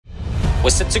We're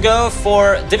set to go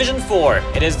for Division 4.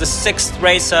 It is the 6th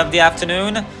race of the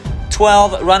afternoon.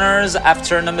 12 runners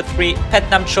after number 3,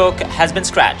 Petnam Chok, has been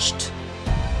scratched.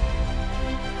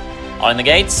 All in the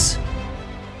gates.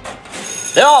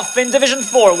 They're off in Division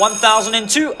 4,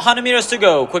 1,200 meters to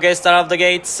go. Quickest out of the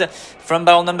gates from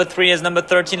barrel number 3 is number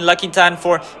 13, Lucky Tan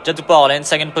for Jatupal. In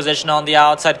second position on the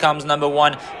outside comes number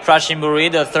 1,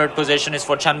 PRACHINBURI. The third position is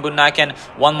for Chanbunak, and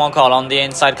one more call. On the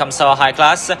inside comes Sawa High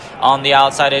Class. On the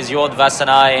outside is Yod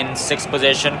Vasana in 6th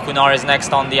position. Kunar is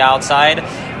next on the outside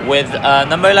with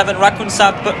number 11, Raccoon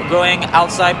Sap, going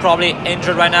outside, probably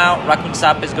injured right now. Raccoon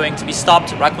Sap is going to be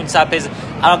stopped. Raccoon Sap is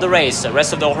out of the race. The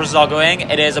rest of the horses are going.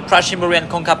 It is PRACHINBURI and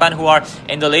Kongkapan who are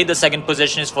in the lead. The second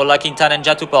position is for Lucky Tan and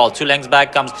Jatupal. 2 lengths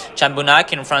back comes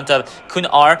Chanbunak in front of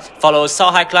Kunar. Follows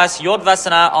Saw High Class. Yod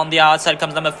Vasana on the outside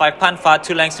comes number 5, Panfa.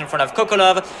 2 lengths in front of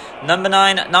Kokolov. Number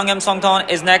 9, Nangam Songton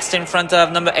is next in front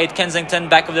of number 8, Kensington.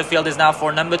 Back of the field is now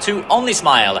for number 2, Only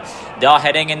Smile. They are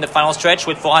heading in the final stretch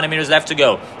with 400 meters left to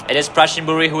go. It is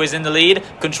PRACHINBURI who is in the lead,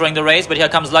 controlling the race, but here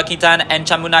comes Lucky Tan and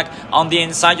Chanbunak on the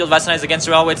inside. Yod Vasana is against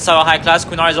the rail with Sawa High Class.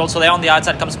 Kunar is also there. On the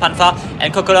outside comes Panfa,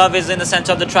 and Kokolov is in the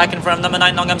center of the track in front of number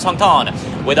 9, Nongam Songton.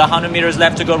 With 100 meters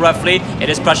left to go roughly, it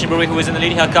is PRACHINBURI who is in the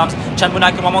lead. Here comes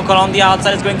Chanbunak and Momokol on the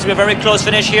outside. It's going to be a very close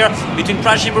finish here between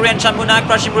PRACHINBURI and Chanbunak.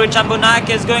 Chanbunak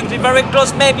is going to be very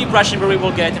close. Maybe PRACHINBURI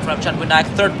will get in front of Chanbunak.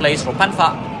 Third place for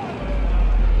Panfa.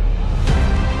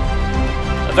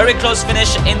 A very close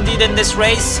finish indeed in this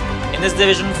race, in this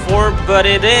Division 4, but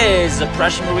it is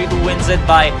PRACHINBURI who wins it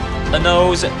by a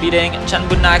nose, beating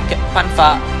Chanbunak.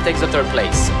 Panfa takes the third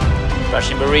place.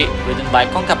 PRACHINBURI ridden by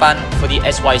Kongkapan for the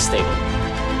SY stable.